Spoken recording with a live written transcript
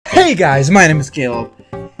Hey guys, my name is Caleb,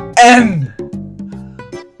 and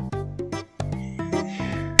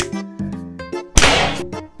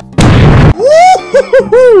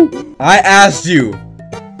I asked you,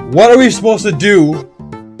 what are we supposed to do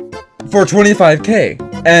for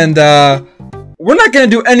 25K? And we're not gonna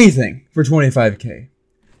do anything for 25K.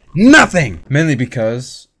 Nothing! Mainly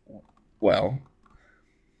because, well,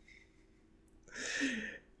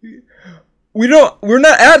 we're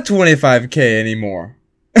not at 25K anymore.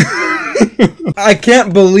 I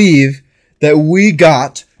can't believe that we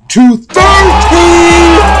got to 13K!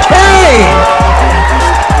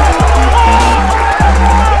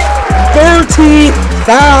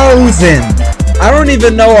 30,000! I don't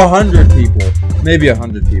even know 100 people. Maybe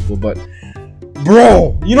 100 people, but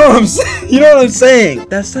bro, you know what I'm saying? You know what I'm saying?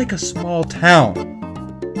 That's like a small town.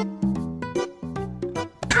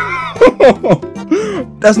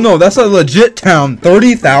 That's a legit town.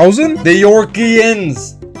 30,000? The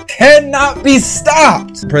Yorkians cannot be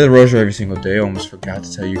stopped. Pray the Rosary every single day. I almost forgot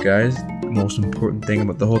to tell you guys the most important thing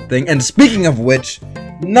about the whole thing. And speaking of which,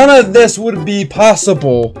 none of this would be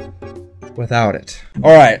possible without it.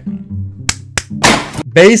 Alright.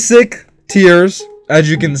 Basic tiers,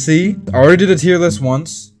 as you can see. I already did a tier list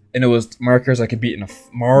once, and it was Mario characters I could beat in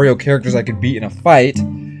a fight.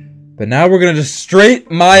 But now we're gonna just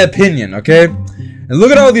straight my opinion, okay? And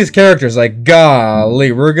look at all these characters, like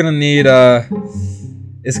golly, we're gonna need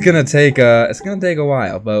it's gonna take a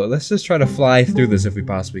while, but let's just try to fly through this if we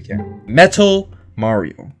possibly can. Metal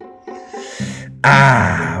Mario.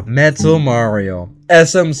 Metal Mario.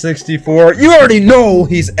 SM64. You already know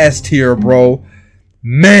he's S tier, bro.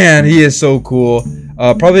 Man, he is so cool.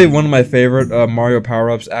 Probably one of my favorite Mario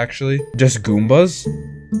power-ups, actually. Just Goombas.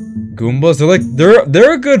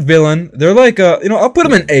 They're a good villain. They're like you know, I'll put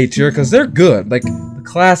them in A tier because they're good. Like the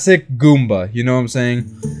classic Goomba, you know what I'm saying?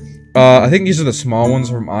 I think these are the small ones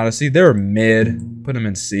from Odyssey. They're mid. Put them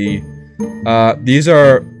in C. These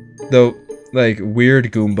are the like weird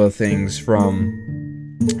Goomba things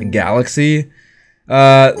from Galaxy.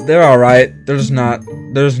 They're alright. They're just not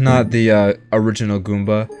the original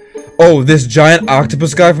Goomba. Oh, this giant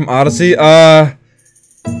octopus guy from Odyssey.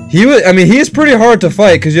 He's pretty hard to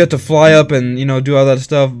fight because you have to fly up and, you know, do all that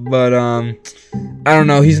stuff, but I don't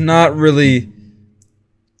know, he's not really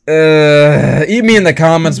eat me in the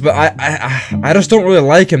comments, but I just don't really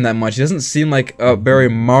like him that much. He doesn't seem like a very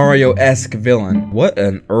Mario-esque villain. What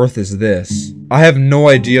on earth is this? I have no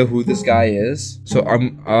idea who this guy is. So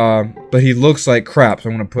but he looks like crap, so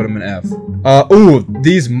I'm gonna put him in F. Ooh,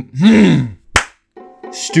 these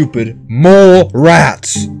stupid mole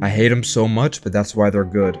rats. I hate them so much, but that's why they're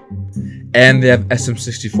good. And they have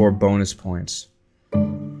SM64 bonus points.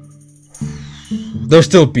 They're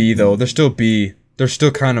still B though. They're still B. They're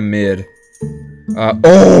still kind of mid.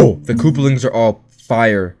 Oh, the Koopalings are all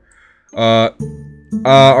fire. I'm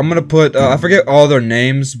gonna put, I forget all their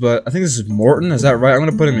names, but I think this is Morton, is that right? I'm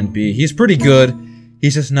gonna put him in B. He's pretty good.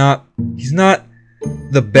 He's just not, he's not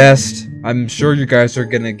the best. I'm sure you guys are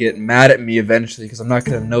gonna get mad at me eventually, because I'm not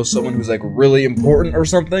gonna know someone who's like really important or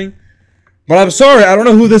something. But I'm sorry, I don't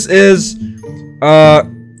know who this is.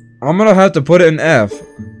 I'm gonna have to put it in F.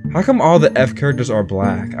 How come all the F characters are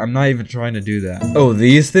black? I'm not even trying to do that. Oh,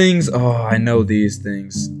 these things? Oh, I know these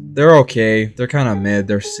things. They're okay. They're kind of mid.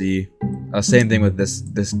 They're C. Same thing with this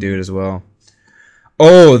dude as well.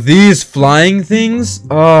 Oh, these flying things?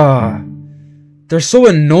 They're so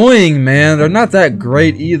annoying, man. They're not that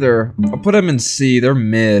great either. I'll put them in C. They're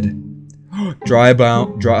mid. Dry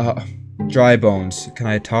Bones. Can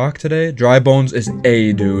I talk today? Dry Bones is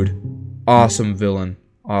A, dude. Awesome villain.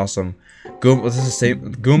 Awesome. Goomba, this is the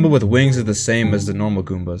same. Goomba with wings is the same as the normal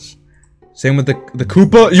Goombas. Same with the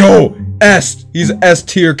Koopa. Yo, S. He's an S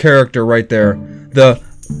tier character right there. That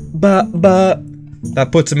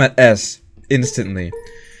puts him at S instantly.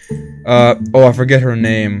 Oh, I forget her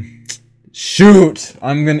name. Shoot,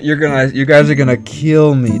 you guys are gonna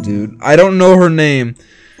kill me, dude. I don't know her name.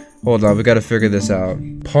 Hold on, we gotta figure this out.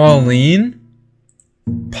 Pauline?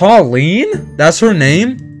 Pauline? That's her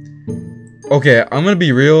name? Okay, I'm gonna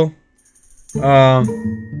be real.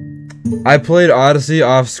 I played Odyssey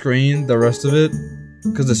off screen, the rest of it,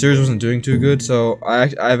 because the series wasn't doing too good. So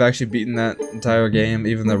I've actually beaten that entire game,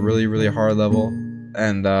 even the really hard level.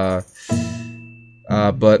 And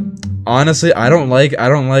but honestly, I don't like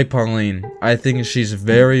Pauline. I think she's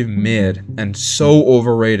very mid and so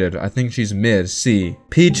overrated. I think she's mid, C.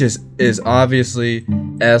 Peach is obviously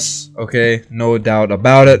S. Okay, no doubt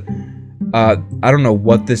about it. I don't know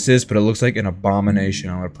what this is, but it looks like an abomination.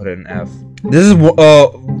 I'm gonna put it in F. This is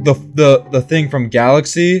the thing from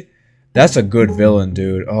Galaxy That's a good villain,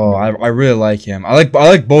 dude. Oh, I really like him. I like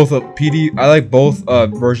both I like both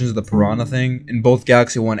versions of the Piranha thing in both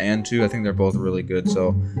Galaxy 1 and 2. I think they're both really good, so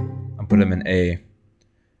I'm putting him in A.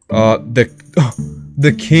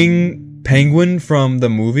 The King Penguin from the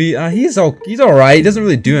movie. He's alright. He doesn't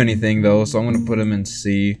really do anything though, so I'm gonna put him in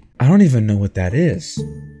C. I don't even know what that is.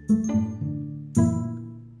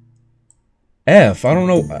 F. I don't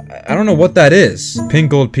know what that is.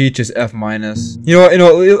 Pink Gold Peach is F minus. You know what?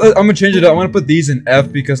 I'm gonna change it up. I'm gonna put these in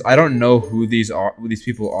F because I don't know who these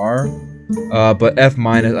people are. But F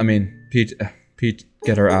minus. I mean, Peach,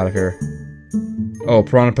 get her out of here. Oh,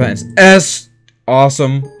 Piranha Plant is S.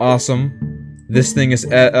 Awesome. This thing is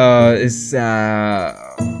I'll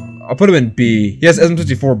put him in B. He has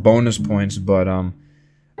SM64 bonus points, but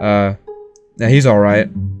yeah, he's alright.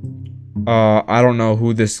 I don't know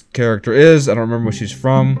who this character is. I don't remember where she's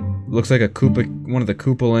from. Looks like a one of the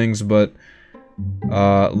Koopalings, but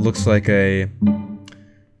looks like a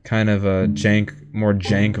kind of a more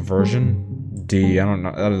jank version. D. I don't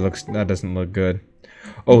know. That doesn't look good.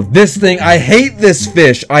 Oh, this thing! I hate this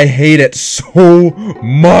fish. I hate it so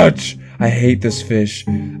much. I hate this fish.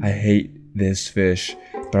 I hate this fish.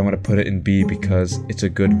 But I'm gonna put it in B because it's a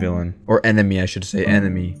good villain. Or enemy, I should say,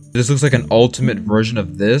 enemy. This looks like an ultimate version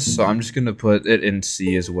of this, so I'm just gonna put it in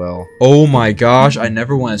C as well. Oh my gosh, I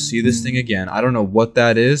never want to see this thing again. I don't know what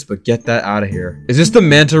that is, but get that out of here. Is this the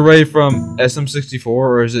Manta Ray from SM64,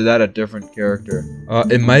 or is that a different character?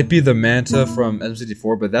 It might be the Manta from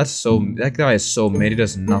SM64, but that guy is so made, he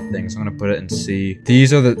does nothing, so I'm gonna put it in C.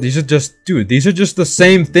 These are just the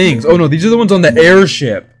same things. Oh no, these are the ones on the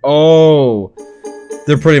airship. Oh.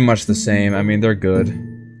 They're pretty much the same. I mean, they're good.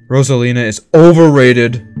 Rosalina is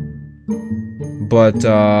overrated. But,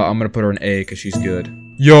 I'm gonna put her in A because she's good.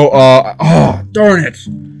 Yo, oh, darn it.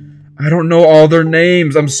 I don't know all their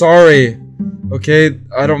names. I'm sorry. Okay,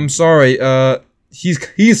 I'm sorry.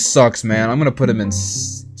 He sucks, man. I'm gonna put him in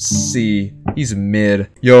C. He's mid.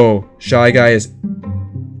 Yo, Shy Guy is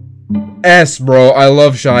S, bro. I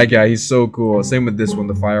love Shy Guy. He's so cool. Same with this one,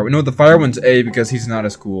 the Fire. No, the Fire one's A because he's not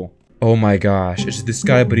as cool. Oh my gosh, it's this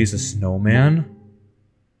guy, but he's a snowman?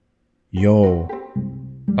 Yo.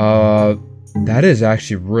 That is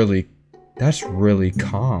actually that's really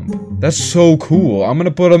calm. That's so cool. I'm gonna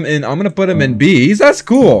put him in B. That's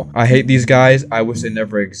cool. I hate these guys. I wish they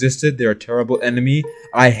never existed. They're a terrible enemy.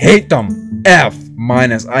 I hate them. F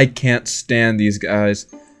minus. I can't stand these guys.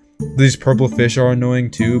 These purple fish are annoying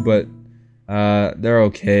too, but, they're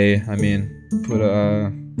okay. I mean,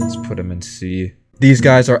 let's put them in C. These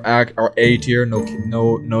guys are A tier,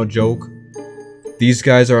 no joke. These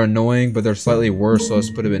guys are annoying, but they're slightly worse, so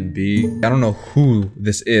let's put him in B. I don't know who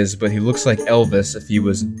this is, but he looks like Elvis if he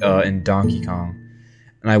was in Donkey Kong.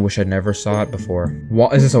 And I wish I never saw it before.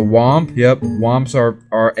 Is this a Womp? Yep, Womps are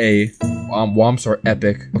A. Womps are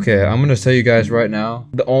epic. Okay, I'm gonna tell you guys right now.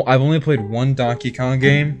 I've only played one Donkey Kong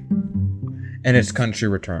game, and it's Country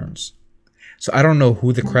Returns. So I don't know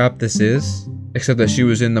who the crap this is, except that she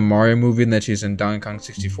was in the Mario movie and that she's in Donkey Kong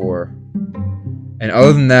 64. And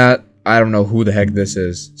other than that, I don't know who the heck this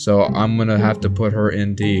is. So I'm gonna have to put her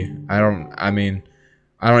in D. I don't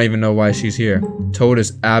even know why she's here. Toad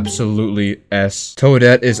is absolutely S.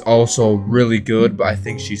 Toadette is also really good, but I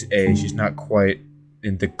think she's A. She's not quite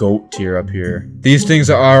in the GOAT tier up here. These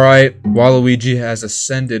things are alright. Waluigi has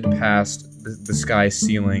ascended past the sky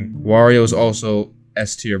ceiling. Wario's also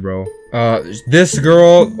S tier, bro. This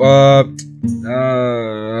girl,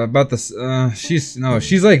 she's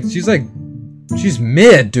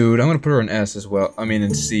mid, dude. I'm gonna put her in S as well. I mean,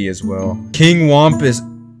 in C as well. King Womp is,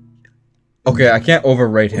 okay, I can't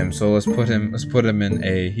overrate him, so let's put him in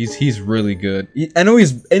A. He's really good. I know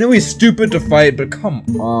he's stupid to fight, but come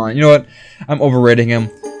on. You know what? I'm overrating him.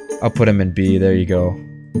 I'll put him in B. There you go.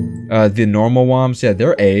 The normal Womps, yeah,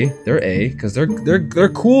 they're A, because they're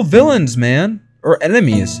cool villains, man. Or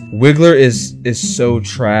enemies. Wiggler is so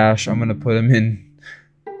trash. I'm gonna put him in.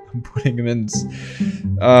 I'm putting him in.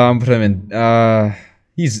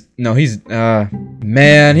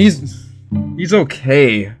 Man, he's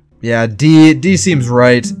okay. Yeah, D seems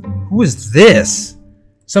right. Who is this?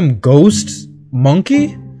 Some ghost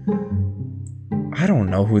monkey? I don't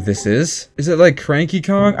know who this is. Is it like Cranky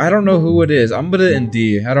Kong? I don't know who it is. I'm gonna in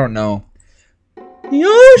D. I don't know.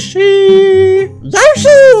 Yoshi!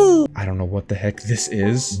 I don't know what the heck this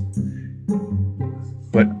is,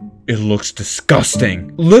 but it looks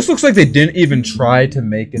disgusting. This looks like they didn't even try to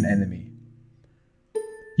make an enemy.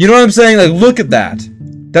 You know what I'm saying? Like, look at that.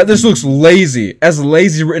 This looks lazy. As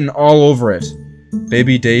lazy written all over it.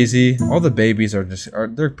 Baby Daisy. All the babies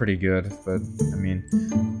they're pretty good, but I mean,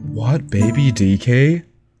 what? Baby DK?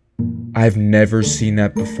 I've never seen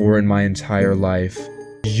that before in my entire life.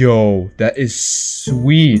 Yo, that is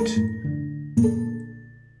sweet.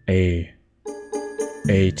 A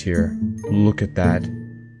tier. Look at that.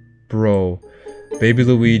 Bro. Baby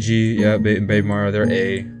Luigi, yeah, Baby Mario, they're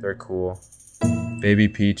A. They're cool. Baby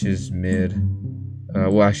Peach is mid.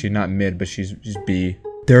 Well, actually not mid, but she's B.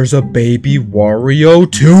 There's a Baby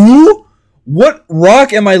Wario too? What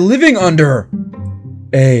rock am I living under?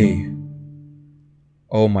 A.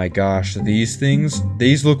 Oh my gosh, these things,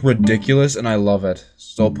 these look ridiculous and I love it.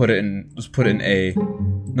 So I'll put it in, let's put it in A.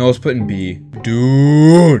 No, let's put it in B.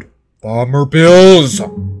 Dude! Bomber Bills!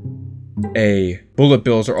 A. Bullet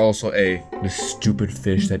Bills are also A. This stupid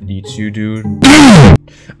fish that eats you, dude.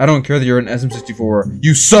 I don't care that you're an SM64.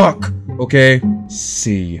 You suck! Okay?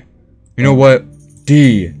 C. You know what?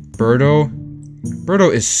 D. Birdo?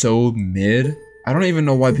 Birdo is so mid. I don't even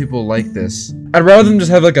know why people like this. I'd rather them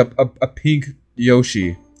just have like a pink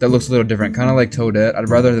Yoshi that looks a little different, kind of like Toadette. I'd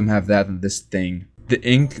rather them have that than this thing. The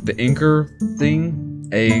inker thing,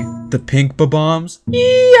 A. The pink bombs,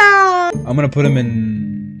 yeah. I'm gonna put them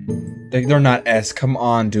in. They're not S. Come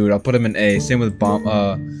on, dude. I'll put them in A. Same with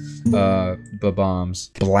bombs.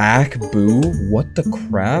 Black Boo. What the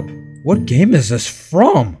crap? What game is this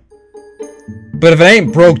from? But if it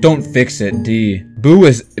ain't broke, don't fix it. D. Boo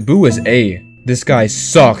is A. This guy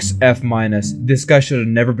sucks. F-. This guy should have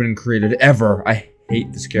never been created ever. I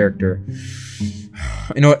hate this character.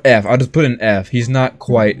 You know what? F. I'll just put in F. He's not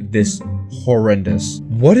quite this horrendous.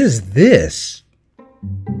 What is this?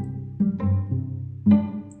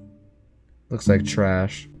 Looks like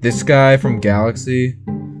trash. This guy from Galaxy.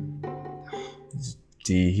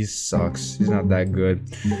 D. He sucks. He's not that good.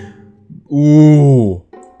 Ooh.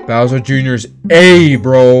 Bowser Jr.'s A,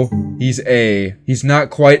 bro. He's A. He's not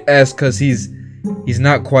quite S because he's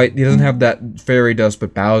not quite, he doesn't have that fairy dust,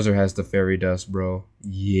 but Bowser has the fairy dust, bro.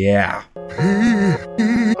 Yeah. I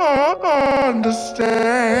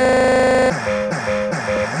understand.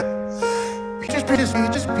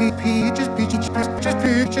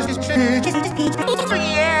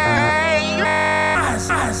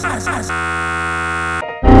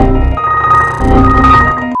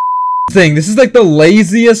 Thing. This is like the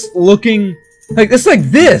laziest looking, like it's like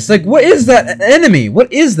this. Like what is that enemy?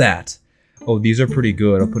 What is that? Oh, these are pretty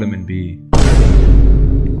good. I'll put them in B.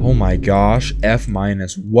 Oh my gosh, F-.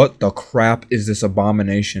 What the crap is this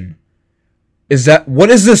abomination? Is that, what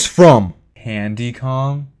is this from? Handy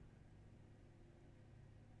Kong?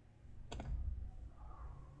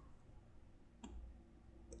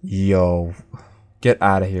 Yo, get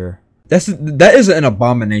out of here. That is an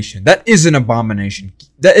abomination. That is an abomination.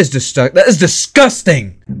 That is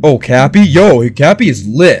disgusting. Oh, Cappy? Yo, Cappy is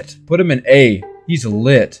lit. Put him in A. He's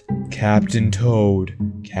lit. Captain Toad.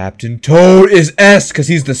 Captain Toad is S because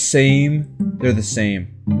he's the same. They're the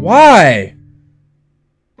same. Why?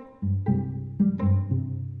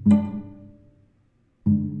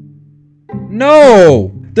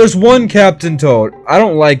 No! There's one Captain Toad. I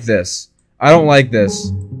don't like this. I don't like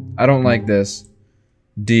this. I don't like this.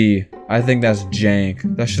 D. I think that's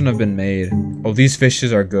jank. That shouldn't have been made. Oh, these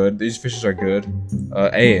fishes are good. These fishes are good.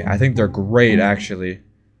 A. I think they're great, actually.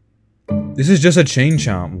 This is just a chain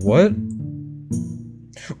chomp. What?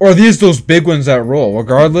 Or are these those big ones that roll?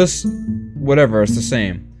 Regardless, whatever, it's the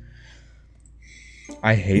same.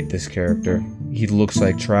 I hate this character. He looks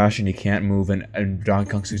like trash and he can't move in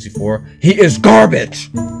Donkey Kong 64. He is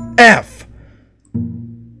garbage! F!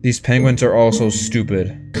 These penguins are also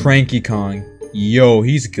stupid. Cranky Kong. Yo,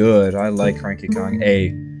 he's good. I like Cranky Kong.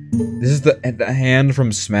 A. This is the hand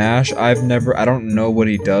from Smash. I don't know what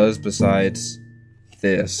he does besides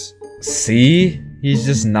this. C? He's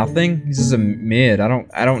just nothing? He's just a mid. I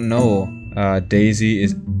don't know. Daisy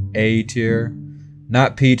is A tier.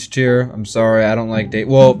 Not Peach tier. I'm sorry, I don't like Daisy.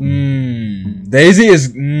 Well, Daisy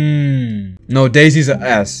is no, Daisy's a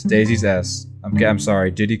S. Daisy's S. I'm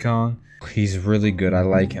sorry, Diddy Kong. He's really good. I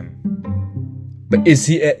like him. But is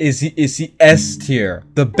he S tier?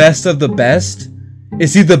 The best of the best?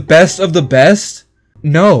 Is he the best of the best?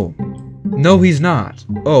 No. No, he's not.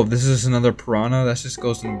 Oh, this is another piranha? That just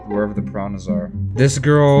goes in wherever the piranhas are. This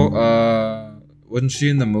girl, wasn't she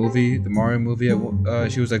in the movie? The Mario movie?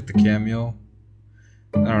 She was like the cameo.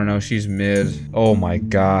 I don't know, she's mid. Oh my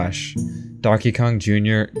gosh. Donkey Kong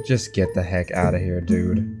Jr., just get the heck out of here,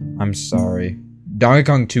 dude. I'm sorry. Donkey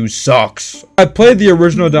Kong 2 sucks. I played the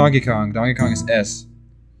original Donkey Kong. Donkey Kong is S.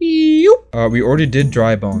 We already did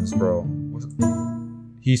Dry Bones, bro.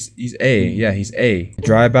 He's A. Yeah, he's A.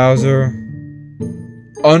 Dry Bowser.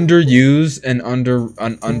 Underused and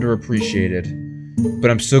underappreciated.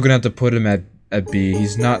 But I'm still gonna have to put him at at B.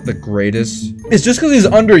 He's not the greatest. It's just because he's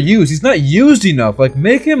underused. He's not used enough. Like,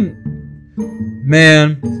 make him...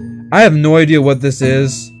 Man, I have no idea what this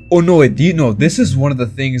is. Oh, no, wait. No, this is one of the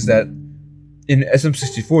things that... in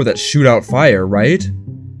SM64 that shoot out fire, right?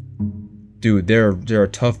 Dude, they're a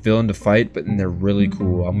tough villain to fight, but they're really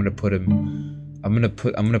cool. I'm gonna put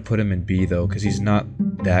him in B though, because he's not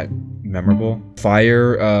that memorable.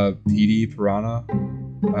 Fire, PD, Piranha.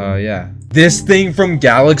 Yeah. This thing from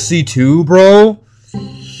Galaxy 2, bro.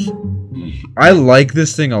 I like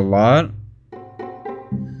this thing a lot.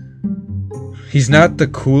 He's not the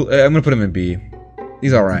cool. I'm gonna put him in B.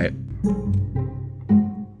 He's alright.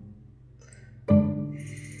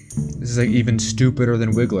 This is like even stupider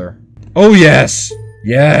than Wiggler. Oh yes,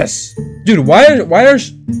 yes, dude. Why are?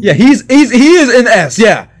 Yeah, he is in S.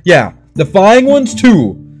 Yeah. The flying ones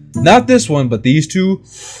too. Not this one, but these two.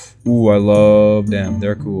 Ooh, I love them.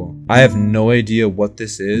 They're cool. I have no idea what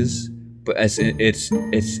this is, but it's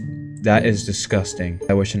that is disgusting.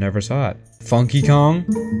 I wish I never saw it. Funky Kong.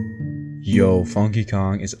 Yo, Funky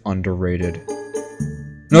Kong is underrated.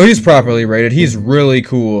 No, he's properly rated. He's really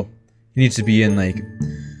cool. He needs to be in like...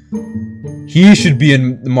 He should be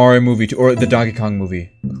in the Mario movie too, or the Donkey Kong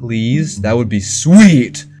movie. Please? That would be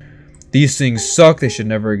sweet! These things suck. They should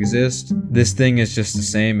never exist. This thing is just the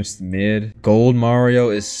same. It's the mid. Gold Mario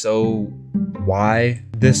is so... Why?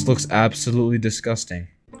 This looks absolutely disgusting.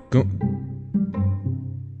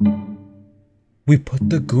 We put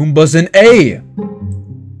the Goombas in A!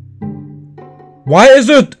 Why is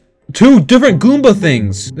there two different Goomba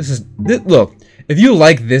things? Look, if you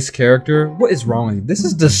like this character, what is wrong with you? This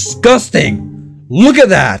is disgusting! Look at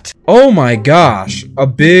that! Oh my gosh. A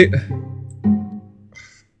big...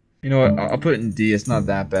 You know what? I'll put it in D. It's not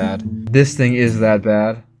that bad. This thing is that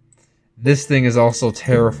bad. This thing is also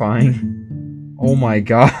terrifying. Oh my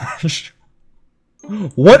gosh.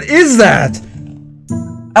 What is that?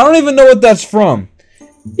 I don't even know what that's from.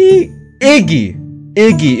 Iggy.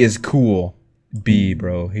 Iggy is cool. B,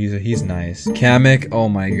 bro. He's nice. Kamek. Oh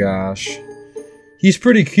my gosh. He's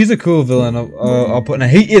a cool villain. I'll put. Now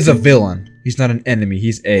he is a villain. He's not an enemy.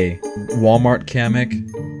 He's A. Walmart Kamek.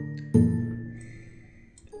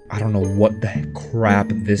 I don't know what the crap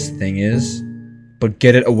this thing is, but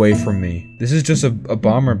get it away from me. This is just a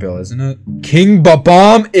bomber bill, isn't it? King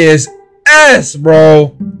Ba-Bomb is S,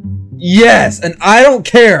 bro. Yes, and I don't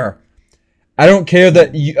care. I don't care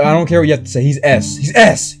what you have to say. He's S. He's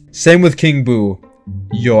S. Same with King Boo.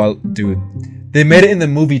 Yo, dude. They made it in the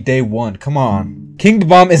movie day one. Come on. King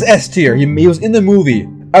Ba-Bomb is S tier. He was in the movie.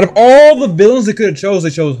 Out of all the villains they could have chose, they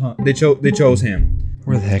chose him.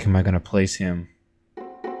 Where the heck am I gonna place him?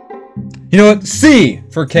 You know what? C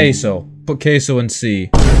for Queso. Put Queso in C.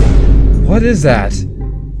 What is that?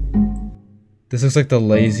 This looks like the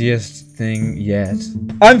laziest thing yet.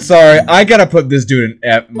 I'm sorry. I gotta put this dude in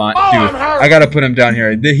F. Dude, I gotta put him down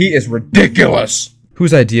here. He is ridiculous.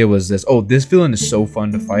 Whose idea was this? Oh, this villain is so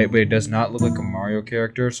fun to fight, but it does not look like a Mario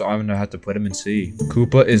character, so I'm gonna have to put him in C.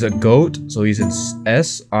 Koopa is a goat, so he's in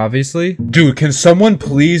S, obviously. Dude, can someone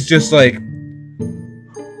please just like...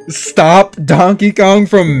 stop Donkey Kong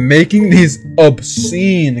from making these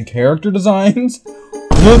obscene character designs?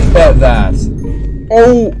 Look at that.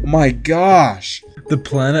 Oh my gosh. The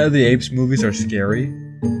Planet of the Apes movies are scary.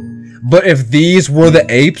 But if these were the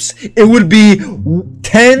apes, it would be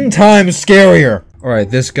 10 times scarier. Alright,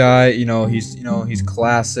 this guy, he's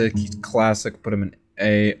classic. He's classic. Put him in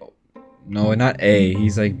A. No, not A.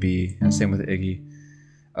 He's like B. And same with Iggy.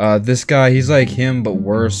 This guy, he's like him, but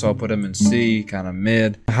worse, so I'll put him in C, kind of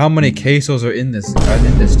mid. How many quesos are in this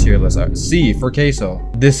tier list? C for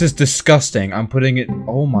queso. This is disgusting. I'm putting it,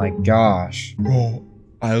 oh my gosh. Bro,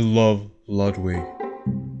 I love Ludwig.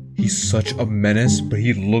 He's such a menace, but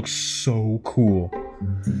he looks so cool.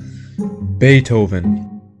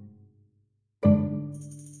 Beethoven.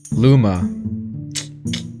 Luma.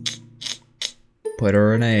 Put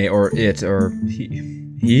her in A, or it, or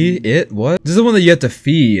it? What? This is the one that you have to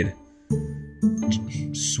feed.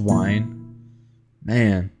 Swine.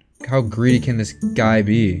 Man, how greedy can this guy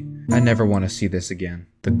be? I never want to see this again.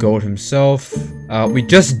 The goat himself. We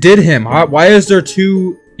just did him. Why is there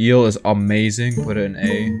two? Eel is amazing. Put it in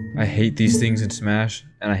A. I hate these things in Smash,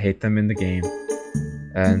 and I hate them in the game.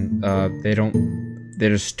 And they're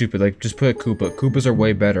just stupid. Like, just put Koopa. Koopas are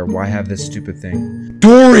way better. Why have this stupid thing?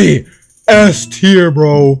 Dory! S tier,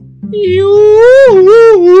 bro.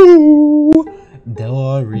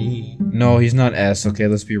 Dory. No, he's not S. Okay,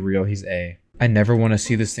 let's be real. He's A. I never want to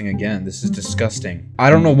see this thing again. This is disgusting. I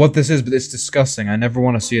don't know what this is, but it's disgusting. I never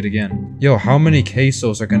want to see it again. Yo, how many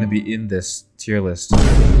quesos are going to be in this tier list.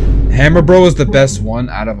 Hammer Bro is the best one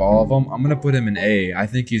out of all of them. I'm gonna put him in A. I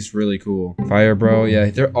think he's really cool. Fire Bro, yeah,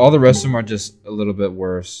 all the rest of them are just a little bit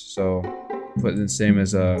worse. So put the same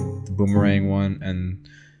as the boomerang one. And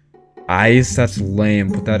Ice, that's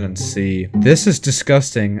lame. Put that in C. This is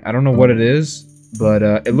disgusting. I don't know what it is, but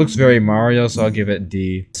it looks very Mario, so I'll give it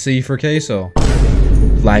D. C for Queso.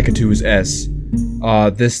 Lakitu is S.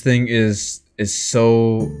 This thing is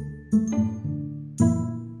so...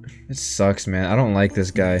 It sucks, man. I don't like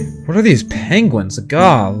this guy. What are these penguins?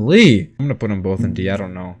 Golly. I'm gonna put them both in D. I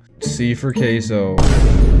don't know. C for Queso.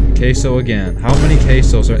 Queso again. How many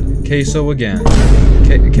Quesos are... Queso again.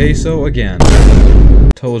 Queso again.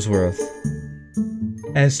 Toesworth.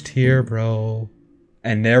 S tier, bro.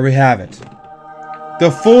 And there we have it. The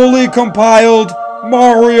fully compiled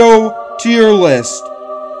Mario tier list.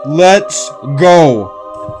 Let's go.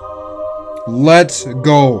 Let's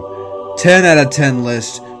go. 10 out of 10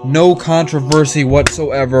 list. No controversy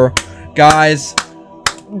whatsoever, guys.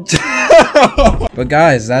 But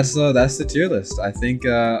guys, that's the tier list. I think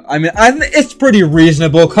I mean it's pretty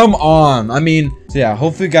reasonable. Come on. I mean, so yeah,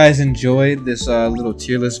 hopefully you guys enjoyed this little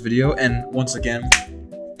tier list video. And once again,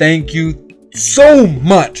 thank you so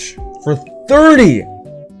much for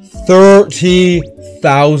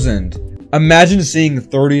 30,000. Imagine seeing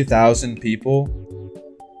 30,000 people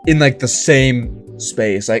in like the same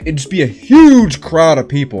space. Like, it'd just be a huge crowd of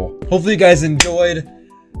people. Hopefully you guys enjoyed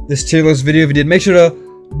this tier list video. If you did, make sure to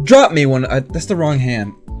drop me one. That's the wrong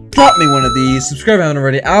hand. Drop me one of these. Subscribe if you haven't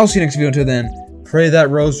already. I'll see you next video. Until then, pray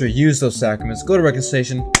that rosary, use those sacraments, go to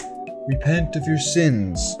reconciliation, repent of your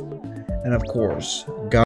sins, and of course, God.